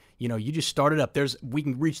weaving. You just start it up. We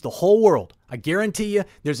can reach the whole world. I guarantee you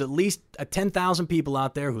there's at least 10,000 people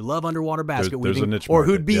out there who love underwater basket weaving or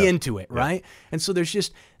who'd be into it, right? And so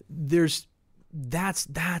that's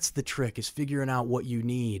the trick, is figuring out what you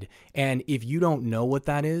need. And if you don't know what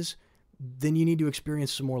that is, then you need to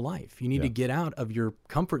experience some more life. You need to get out of your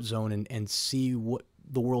comfort zone and see what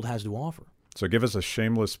the world has to offer. So give us a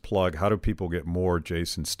shameless plug. How do people get more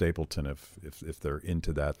Jason Stapleton if they're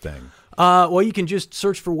into that thing? Well, you can just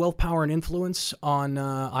search for Wealth, Power, and Influence on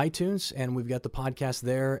iTunes, and we've got the podcast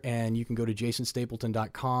there, and you can go to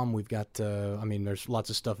jasonstapleton.com. We've got, there's lots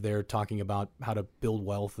of stuff there talking about how to build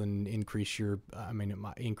wealth and increase your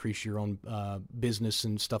own business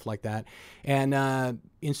and stuff like that. And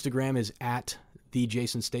Instagram is @the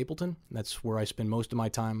Jason Stapleton. That's where I spend most of my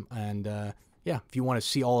time, and Yeah, if you want to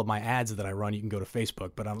see all of my ads that I run, you can go to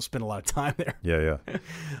Facebook, but I don't spend a lot of time there. Yeah.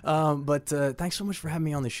 But thanks so much for having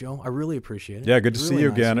me on the show. I really appreciate it. Yeah, good to see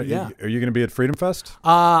you again. Yeah. Are you going to be at Freedom Fest?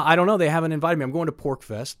 I don't know. They haven't invited me. I'm going to Pork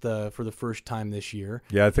Fest for the first time this year.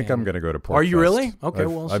 Yeah, I think I'm going to go to Pork Fest. Are you really? Okay,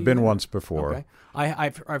 I've been once before. Okay.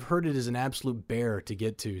 I've heard it is an absolute bear to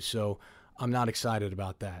get to, so I'm not excited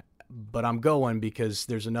about that. But I'm going because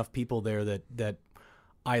there's enough people there that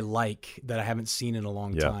I like that I haven't seen in a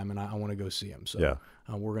long time, and I want to go see them. So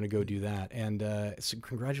we're going to go do that. And so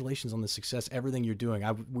congratulations on the success, everything you're doing.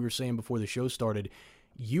 We were saying before the show started,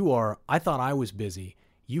 I thought I was busy.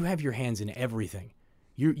 You have your hands in everything.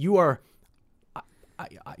 You are.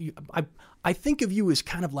 I think of you as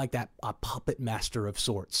kind of like a puppet master of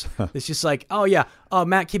sorts. It's just like, oh yeah,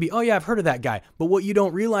 Matt Kibbe. Oh yeah, I've heard of that guy. But what you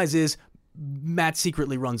don't realize is Matt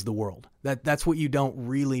secretly runs the world. That's what you don't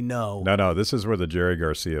really know. No, this is where the Jerry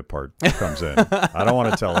Garcia part comes in. I don't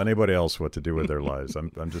want to tell anybody else what to do with their lives.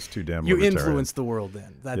 I'm just too damn libertarian. You influence the world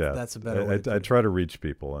then. That's a better way. I try to reach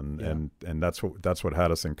people, and that's what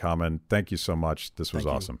had us in common. Thank you so much. This was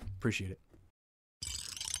awesome. Appreciate it.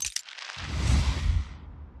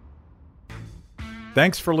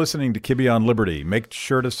 Thanks for listening to Kibbe on Liberty. Make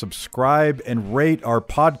sure to subscribe and rate our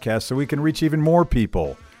podcast so we can reach even more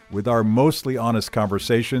people with our mostly honest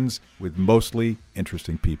conversations with mostly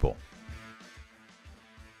interesting people.